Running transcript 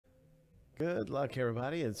Good luck,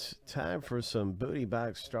 everybody. It's time for some booty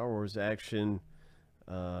box Star Wars action.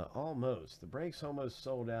 Almost. The break's almost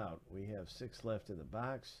sold out. We have 6 left in the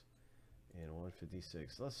box and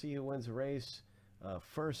 156. Let's see who wins the race.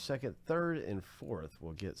 First, second, third, and fourth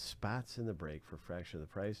will get spots in the break for a fraction of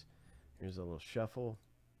the price. Here's a little shuffle.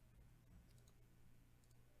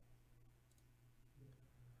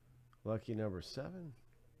 Lucky number 7.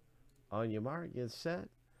 On your mark, get set,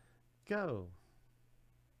 go.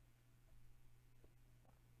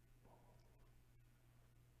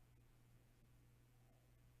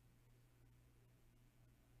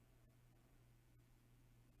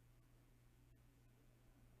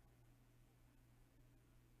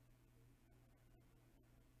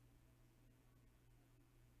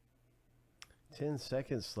 Ten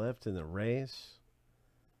seconds left in the race.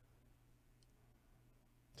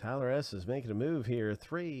 Tyler S. is making a move here.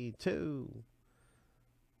 3, 2,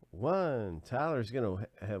 1. Tyler's going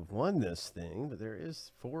to have won this thing, but there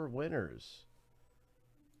is 4 winners.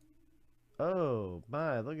 Oh,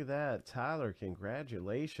 my, look at that. Tyler,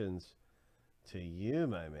 congratulations to you,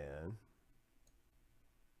 my man.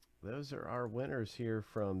 Those are our winners here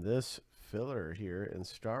from this filler here in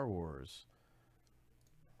Star Wars.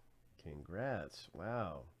 Congrats.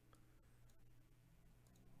 Wow.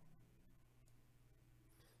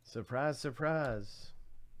 Surprise, surprise.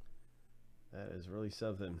 That is really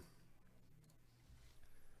something.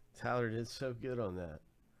 Tyler did so good on that.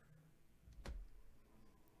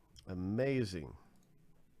 Amazing.